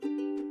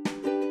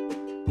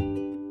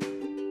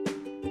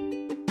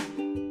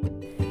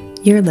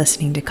You're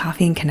listening to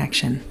Coffee and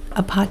Connection,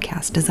 a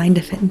podcast designed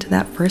to fit into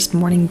that first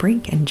morning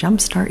break and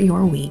jumpstart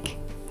your week.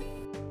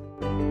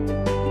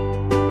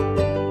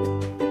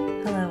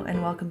 Hello,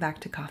 and welcome back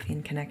to Coffee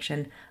and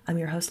Connection. I'm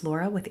your host,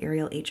 Laura, with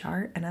Ariel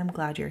HR, and I'm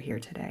glad you're here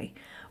today.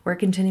 We're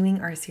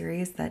continuing our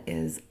series that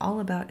is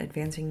all about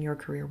advancing your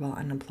career while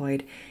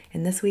unemployed,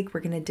 and this week we're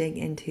going to dig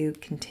into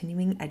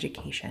continuing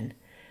education.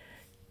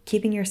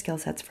 Keeping your skill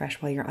sets fresh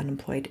while you're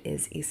unemployed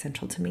is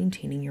essential to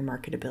maintaining your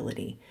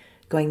marketability.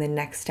 Going the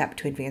next step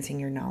to advancing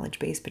your knowledge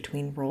base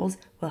between roles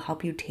will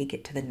help you take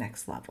it to the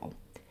next level.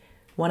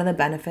 One of the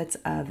benefits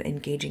of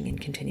engaging in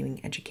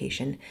continuing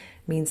education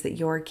means that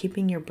you're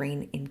keeping your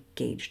brain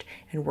engaged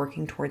and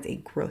working towards a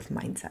growth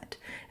mindset.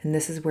 And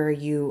this is where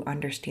you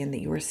understand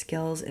that your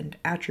skills and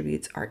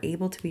attributes are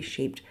able to be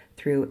shaped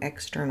through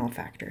external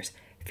factors: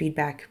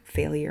 feedback,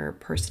 failure,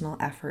 personal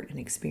effort, and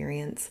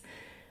experience.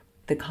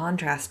 The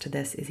contrast to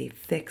this is a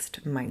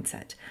fixed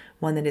mindset,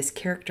 one that is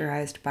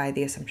characterized by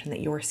the assumption that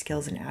your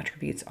skills and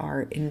attributes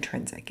are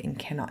intrinsic and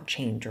cannot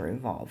change or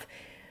evolve.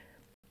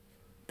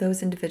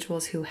 Those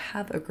individuals who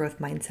have a growth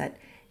mindset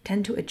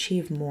tend to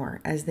achieve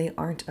more as they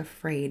aren't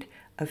afraid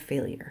of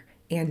failure.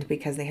 And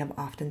because they have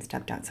often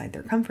stepped outside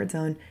their comfort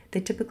zone,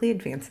 they typically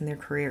advance in their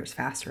careers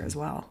faster as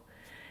well.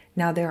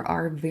 Now, there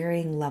are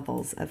varying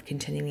levels of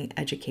continuing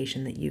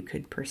education that you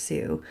could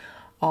pursue,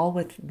 all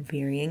with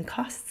varying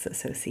costs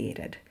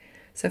associated.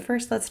 So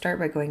first, let's start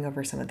by going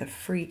over some of the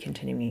free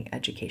continuing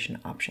education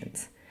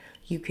options.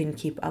 You can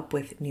keep up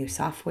with new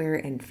software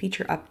and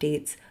feature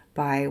updates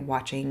by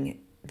watching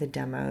the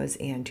demos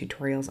and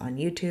tutorials on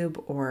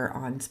YouTube or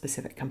on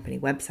specific company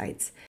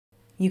websites.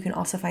 You can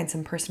also find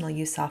some personal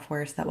use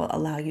softwares that will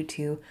allow you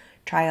to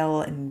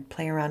trial and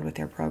play around with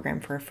their program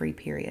for a free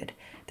period.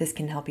 This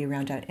can help you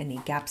round out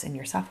any gaps in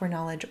your software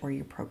knowledge or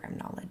your program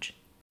knowledge.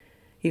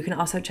 You can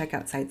also check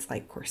out sites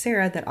like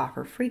Coursera that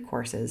offer free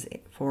courses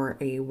for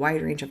a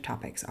wide range of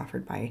topics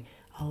offered by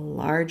a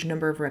large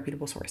number of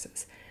reputable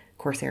sources.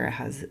 Coursera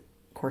has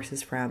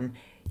courses from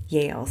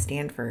Yale,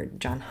 Stanford,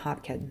 Johns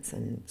Hopkins,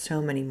 and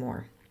so many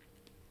more.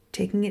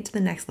 Taking it to the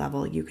next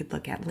level, you could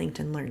look at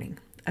LinkedIn Learning.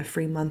 A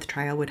free month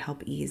trial would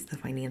help ease the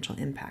financial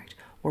impact,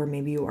 or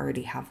maybe you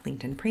already have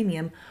LinkedIn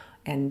Premium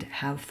and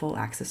have full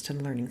access to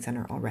the Learning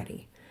Center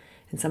already.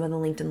 And some of the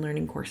LinkedIn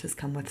Learning courses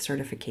come with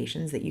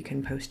certifications that you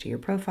can post to your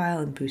profile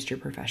and boost your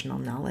professional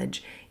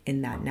knowledge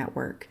in that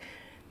network.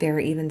 There are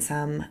even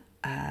some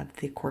of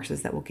the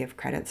courses that will give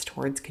credits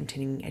towards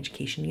continuing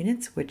education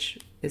units, which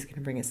is going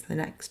to bring us to the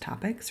next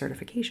topic,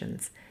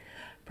 certifications.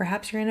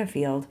 Perhaps you're in a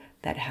field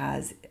that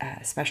has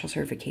a special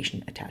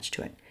certification attached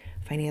to it.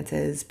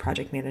 Finances,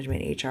 project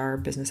management, HR,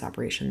 business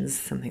operations,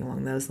 something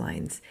along those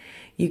lines.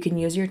 You can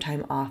use your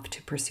time off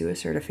to pursue a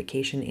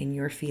certification in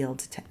your field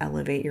to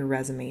elevate your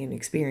resume and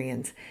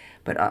experience,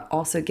 but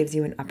also gives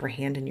you an upper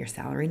hand in your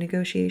salary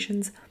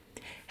negotiations.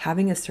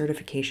 Having a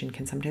certification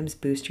can sometimes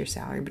boost your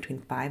salary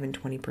between 5 and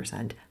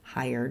 20%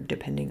 higher,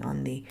 depending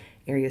on the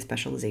area of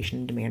specialization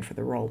and demand for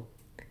the role.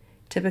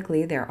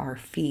 Typically, there are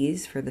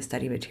fees for the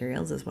study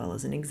materials as well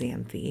as an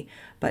exam fee,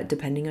 but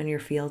depending on your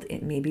field,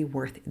 it may be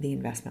worth the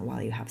investment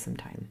while you have some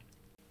time.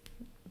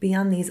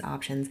 Beyond these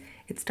options,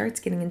 it starts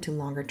getting into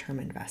longer-term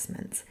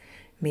investments.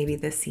 Maybe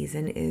this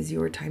season is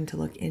your time to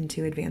look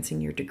into advancing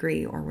your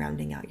degree or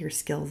rounding out your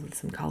skills with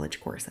some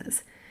college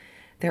courses.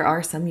 There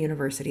are some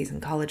universities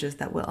and colleges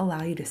that will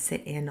allow you to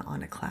sit in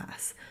on a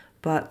class,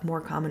 but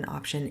more common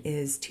option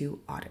is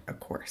to audit a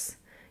course.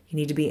 You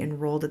need to be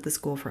enrolled at the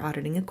school for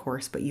auditing a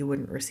course, but you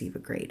wouldn't receive a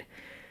grade.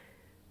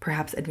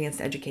 Perhaps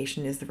advanced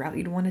education is the route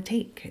you'd want to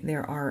take.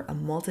 There are a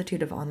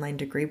multitude of online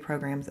degree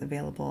programs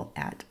available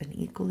at an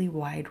equally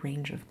wide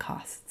range of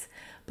costs,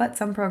 but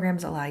some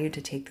programs allow you to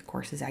take the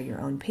courses at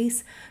your own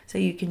pace, so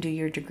you can do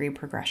your degree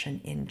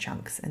progression in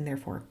chunks and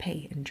therefore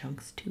pay in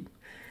chunks too.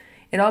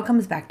 It all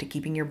comes back to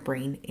keeping your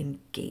brain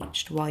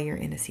engaged while you're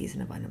in a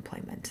season of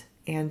unemployment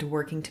and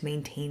working to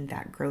maintain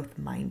that growth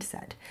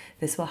mindset.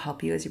 This will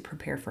help you as you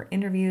prepare for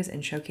interviews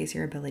and showcase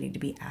your ability to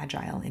be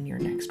agile in your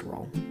next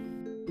role.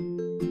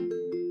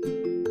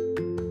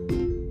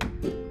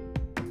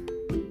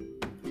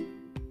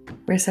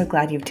 We're so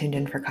glad you've tuned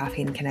in for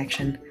Coffee and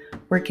Connection.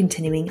 We're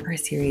continuing our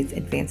series,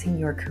 Advancing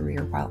Your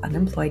Career While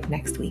Unemployed,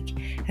 next week,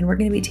 and we're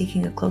going to be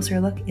taking a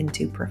closer look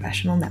into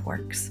professional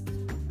networks.